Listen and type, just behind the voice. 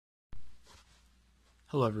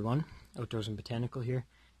Hello everyone, Outdoors and Botanical here,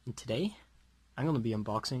 and today I'm going to be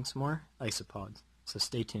unboxing some more Isopods, so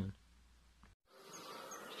stay tuned.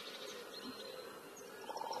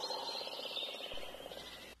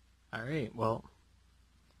 Alright, well,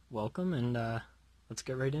 welcome and let's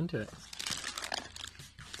get right into it.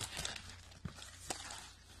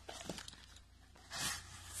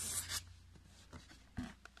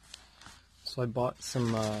 So I bought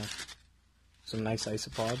some nice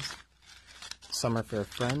Isopods. Some are for a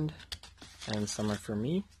friend, and some are for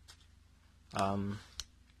me, but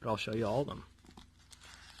I'll show you all of them.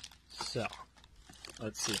 So,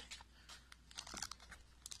 let's see.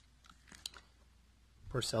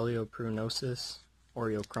 Porcellio prunosus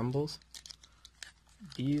Oreo crumbles.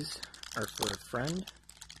 These are for a friend,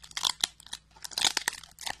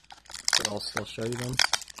 but I'll still show you them.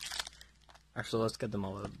 Actually, let's get them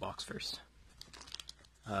all out of the box first.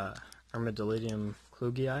 Armadillidium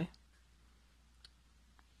klugii.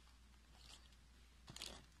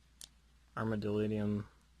 Armadillidium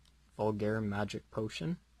vulgare magic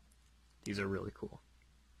potion. These are really cool.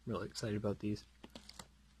 Really excited about these.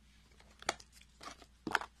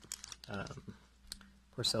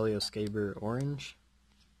 Porcellio scaber orange.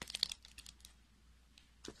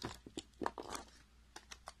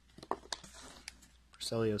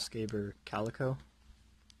 Porcellio scaber calico.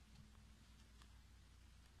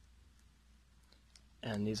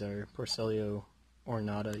 And these are Porcellio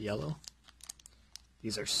ornata yellow.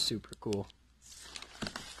 These are super cool.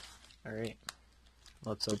 Alright,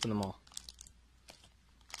 let's open them all.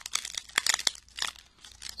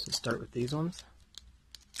 So start with these ones.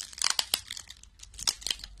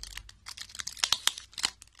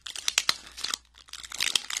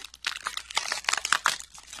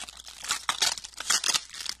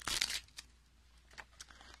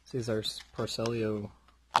 So these are Porcellio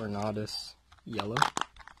ornatus yellow.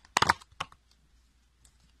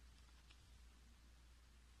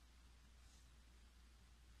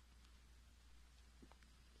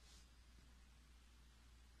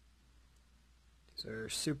 These are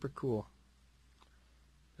super cool.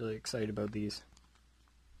 Really excited about these.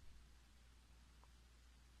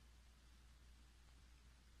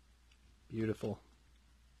 Beautiful.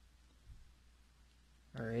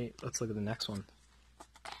 Alright, let's look at the next one.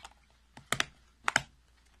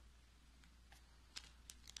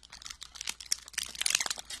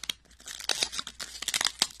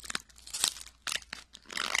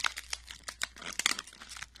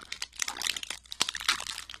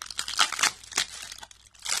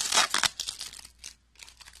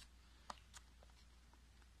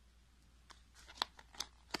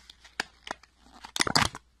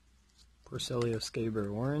 Porcellio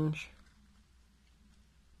scaber orange.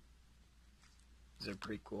 These are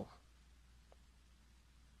pretty cool.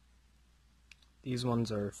 These ones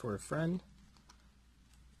are for a friend,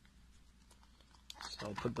 so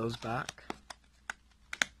I'll put those back.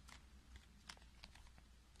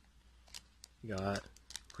 You got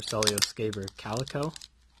Porcellio scaber calico.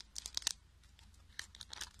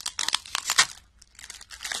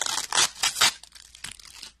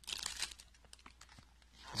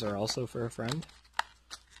 These are also for a friend.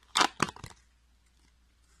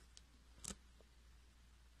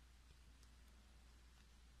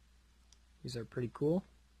 These are pretty cool.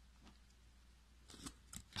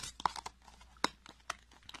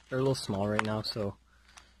 They're a little small right now, so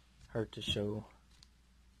hard to show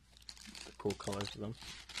the cool colors of them.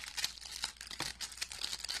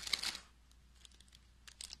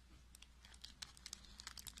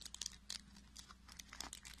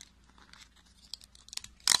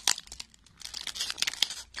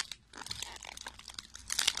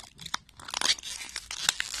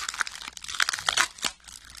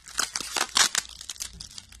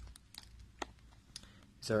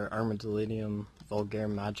 These are Armadillidium vulgare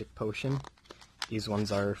magic potion. These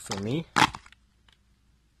ones are for me.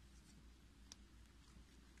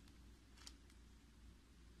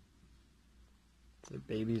 They're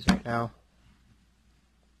babies right now.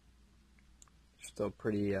 They're still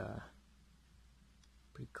pretty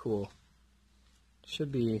cool.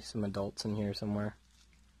 Should be some adults in here somewhere.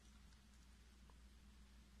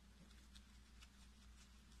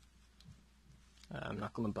 I'm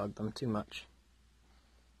not going to bug them too much.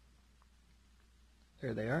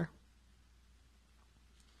 There they are.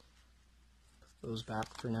 Put those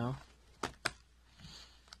back for now.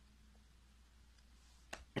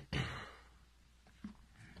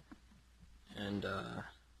 And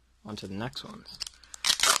on to the next ones.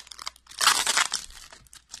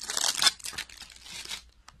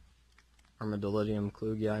 Armadillidium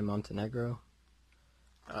klugii Montenegro.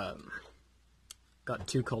 Got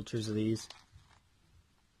two cultures of these.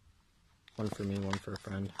 One for me, one for a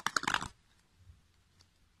friend.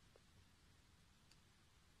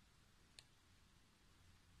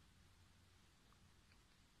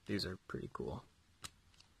 These are pretty cool.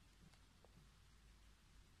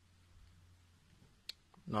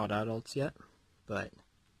 Not adults yet, but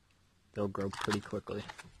they'll grow pretty quickly.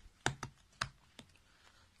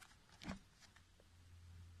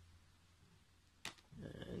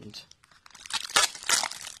 And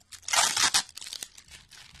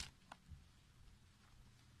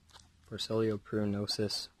Porcellio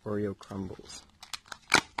prunosis Oreo crumbles.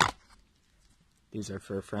 These are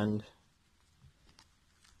for a friend.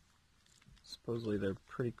 Supposedly they're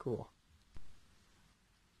pretty cool.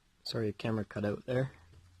 Sorry, the camera cut out there.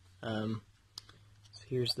 So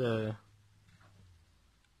here's the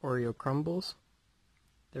Oreo crumbles.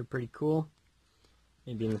 They're pretty cool.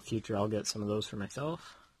 Maybe in the future I'll get some of those for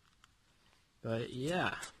myself. But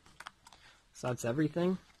yeah, so that's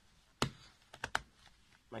everything.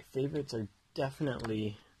 My favorites are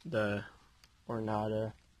definitely the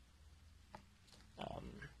Ornatus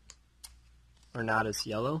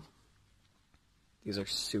yellow. These are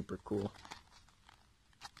super cool.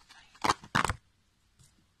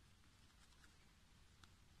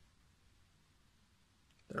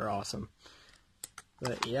 They're awesome.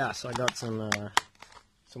 But yeah, so I got some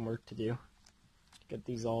work to do to get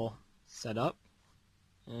these all set up.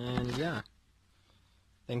 And yeah,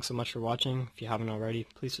 thanks so much for watching. If you haven't already,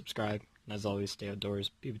 please subscribe. And as always, stay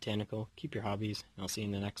outdoors, be botanical, keep your hobbies, and I'll see you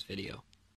in the next video.